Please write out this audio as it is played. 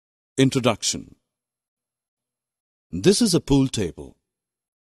Introduction. This is a pool table.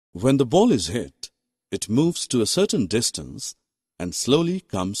 When the ball is hit, it moves to a certain distance and slowly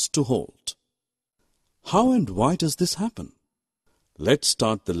comes to halt. How and why does this happen? Let's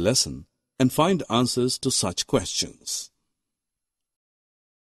start the lesson and find answers to such questions.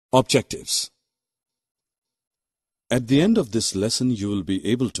 Objectives. At the end of this lesson, you will be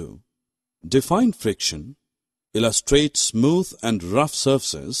able to define friction, illustrate smooth and rough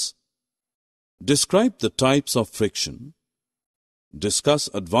surfaces, describe the types of friction, discuss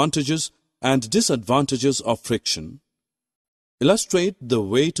advantages and disadvantages of friction, illustrate the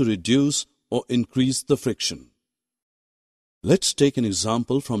way to reduce or increase the friction. Let's take an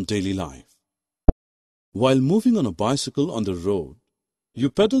example from daily life. While moving on a bicycle on the road, you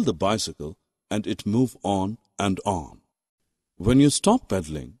pedal the bicycle and it moves on and on. When you stop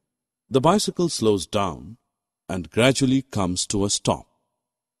pedaling, the bicycle slows down and gradually comes to a stop.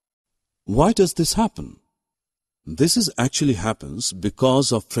 Why does this happen? This actually happens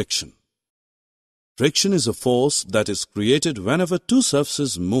because of friction. Friction is a force that is created whenever two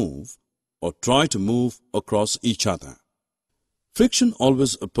surfaces move or try to move across each other. Friction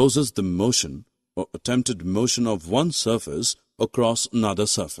always opposes the motion or attempted motion of one surface across another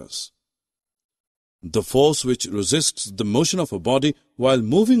surface. The force which resists the motion of a body while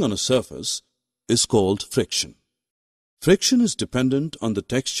moving on a surface is called friction. Friction is dependent on the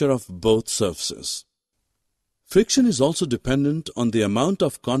texture of both surfaces. Friction is also dependent on the amount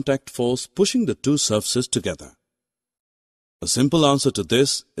of contact force pushing the two surfaces together. A simple answer to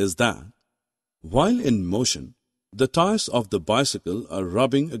this is that while in motion, the tires of the bicycle are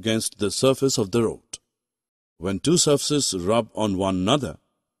rubbing against the surface of the road. When two surfaces rub on one another,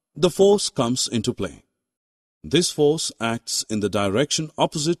 the force comes into play. This force acts in the direction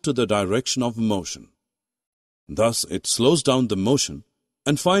opposite to the direction of motion. Thus, it slows down the motion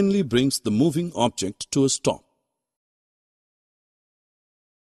and finally brings the moving object to a stop.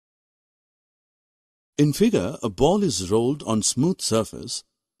 In figure, a ball is rolled on smooth surface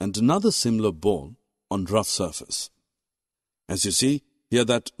and another similar ball on rough surface. As you see here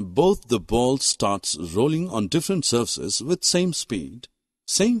that both the balls starts rolling on different surfaces with same speed,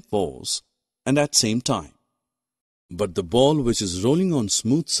 same force and at same time. But the ball which is rolling on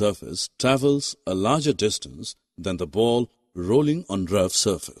smooth surface travels a larger distance than the ball rolling on rough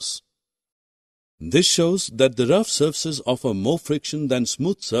surface. This shows that the rough surfaces offer more friction than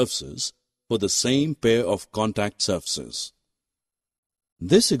smooth surfaces for the same pair of contact surfaces.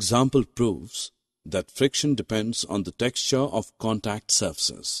 This example proves that friction depends on the texture of contact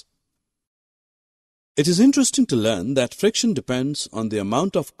surfaces. It is interesting to learn that friction depends on the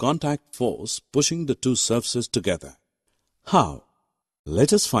amount of contact force pushing the two surfaces together. How?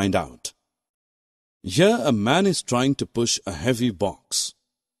 Let us find out. Here a man is trying to push a heavy box.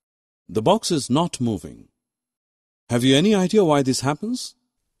 The box is not moving. Have you any idea why this happens?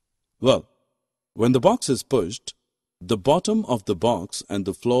 Well, when the box is pushed, the bottom of the box and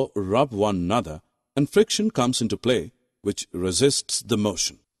the floor rub one another and friction comes into play, which resists the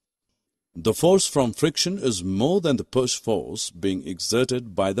motion. The force from friction is more than the push force being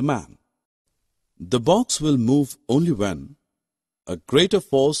exerted by the man. The box will move only when a greater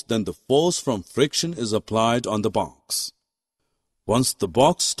force than the force from friction is applied on the box. Once the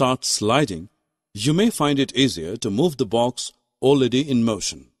box starts sliding, you may find it easier to move the box already in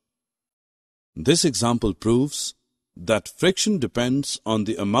motion. This example proves that friction depends on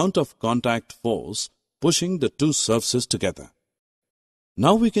the amount of contact force pushing the two surfaces together.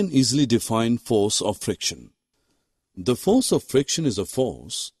 Now we can easily define force of friction. The force of friction is a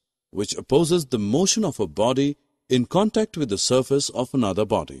force which opposes the motion of a body in contact with the surface of another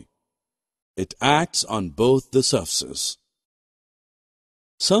body. It acts on both the surfaces.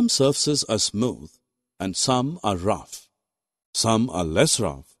 Some surfaces are smooth and some are rough. Some are less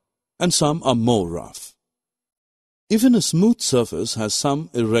rough and some are more rough. Even a smooth surface has some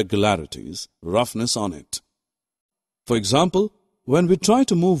irregularities, roughness on it. For example, when we try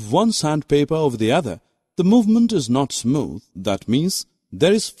to move one sandpaper over the other, the movement is not smooth. That means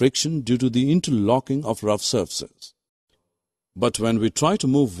there is friction due to the interlocking of rough surfaces. But when we try to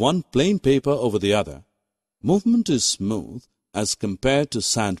move one plain paper over the other, movement is smooth as compared to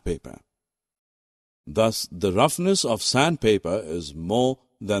sandpaper. Thus, the roughness of sandpaper is more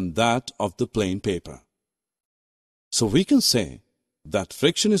than that of the plain paper. So we can say that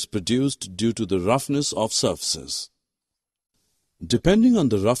friction is produced due to the roughness of surfaces. Depending on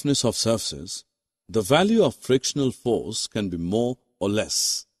the roughness of surfaces, the value of frictional force can be more or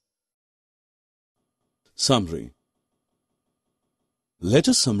less. Summary. Let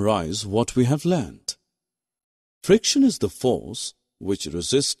us summarize what we have learned. Friction is the force which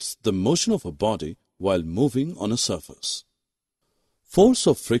resists the motion of a body while moving on a surface. Force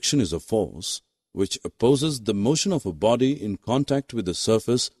of friction is a force which opposes the motion of a body in contact with the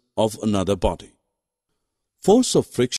surface of another body. Force of friction